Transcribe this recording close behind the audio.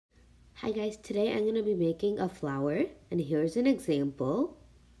Hi guys, today I'm going to be making a flower and here's an example.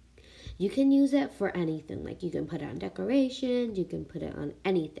 You can use it for anything, like you can put it on decorations, you can put it on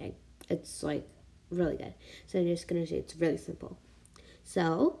anything. It's like really good. So I'm just going to show you, it's really simple.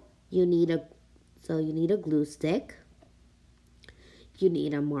 So you need a glue stick. You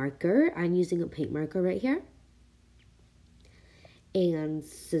need a marker. I'm using a paint marker right here. And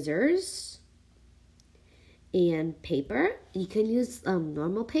scissors. And paper. You can use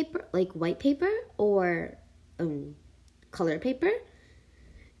normal paper, like white paper, or color paper.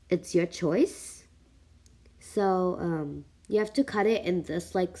 It's your choice. So you have to cut it in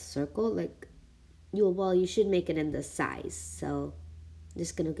this like circle, like you should make it in this size. So I'm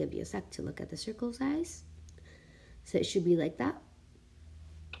just gonna give you a sec to look at the circle size. So it should be like that.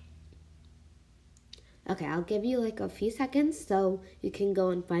 Okay, I'll give you like a few seconds so you can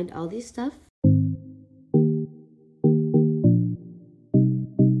go and find all these stuff.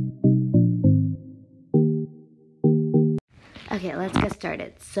 Okay, let's get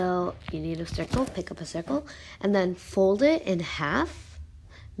started. So you need a circle, pick up a circle, and then fold it in half.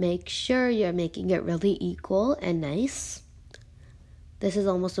 Make sure you're making it really equal and nice. This is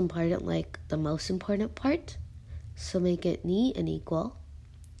almost important, like the most important part. So make it neat and equal.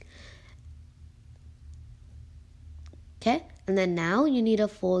 Okay, and then now you need to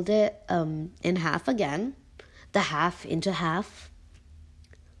fold it in half again. The half into half.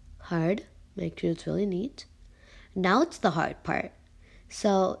 Hard. Make sure it's really neat. Now it's the hard part.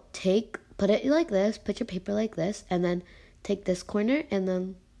 So put it like this, put your paper like this, and then take this corner and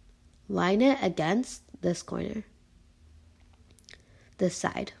then line it against this corner. This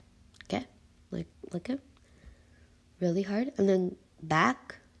side. Okay? Like it. Really hard. And then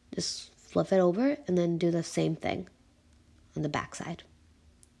back, just flip it over and then do the same thing on the back side.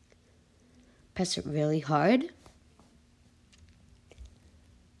 Press it really hard.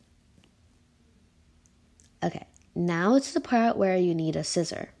 Okay. Now it's the part where you need a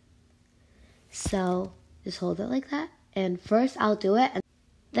scissor. So just hold it like that. And first I'll do it and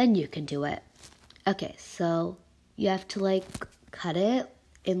then you can do it. Okay, so you have to like cut it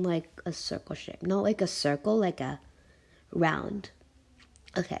in like a circle shape. Not like a circle, like a round.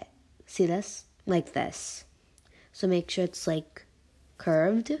 Okay, see this? Like this. So make sure it's like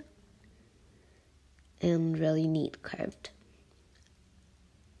curved and really neat curved.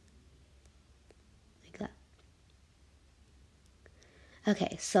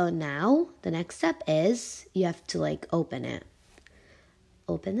 Okay, so now the next step is you have to like open it.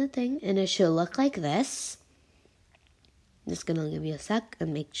 Open the thing and it should look like this. I'm just gonna give you a sec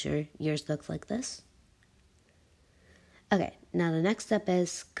and make sure yours looks like this. Okay, now the next step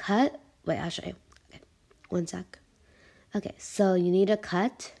is cut. Wait, I'll show you. Okay, one sec. Okay, so you need to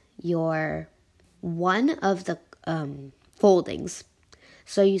cut your one of the foldings.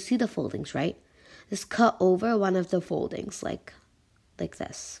 So you see the foldings, right? Just cut over one of the foldings like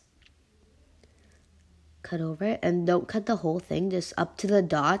this. Cut over it and don't cut the whole thing, just up to the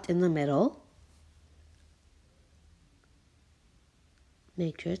dot in the middle.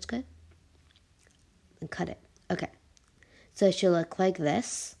 Make sure it's good. And cut it. Okay. So it should look like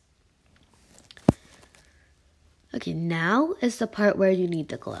this. Okay, now is the part where you need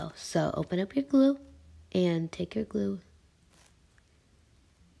the glue. So open up your glue and take your glue.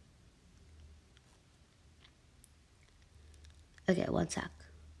 Okay, one sec.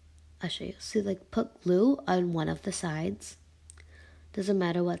 I'll show you. So like put glue on one of the sides. Doesn't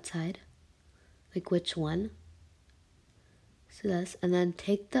matter what side. Like which one. So this. And then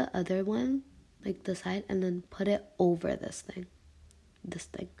take the other one, like the side, and then put it over this thing. This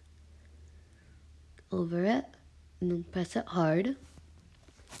thing. Over it. And then press it hard.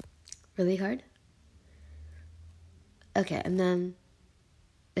 Really hard. Okay, and then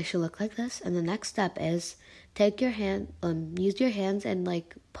it should look like this. And the next step is take your hand, use your hands and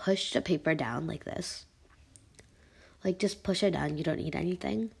like push the paper down like this. Like just push it down. You don't need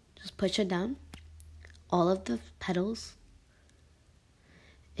anything. Just push it down. All of the petals.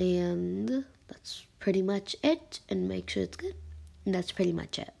 And that's pretty much it. And make sure it's good. And that's pretty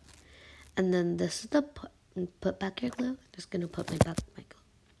much it. And then this is the put back your glue. I'm just gonna put my glue.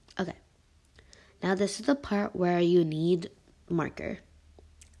 Okay. Now this is the part where you need marker.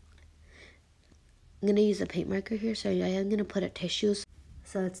 I'm going to use a paint marker here, so I am going to put a tissue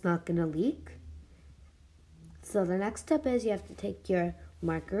so it's not going to leak. So the next step is you have to take your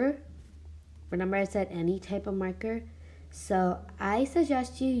marker. Remember I said any type of marker. So I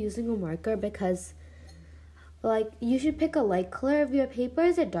suggest you using a marker because like you should pick a light color. If your paper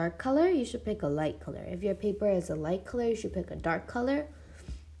is a dark color, you should pick a light color. If your paper is a light color, you should pick a dark color.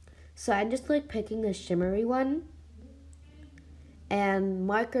 So I'm just like picking a shimmery one. And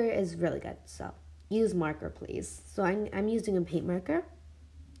marker is really good, so use marker, please. So I'm using a paint marker,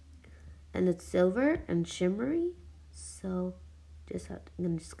 and it's silver and shimmery. So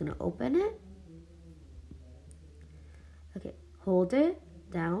I'm just gonna open it. Okay, hold it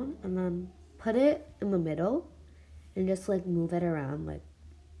down and then put it in the middle and just like move it around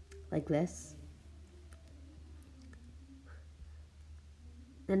like this.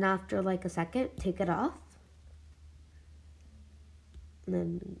 Then after like a second, take it off. And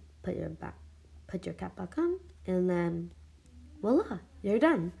then put your cap back on, and then voila, you're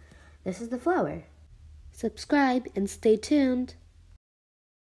done. This is the flower. Subscribe and stay tuned.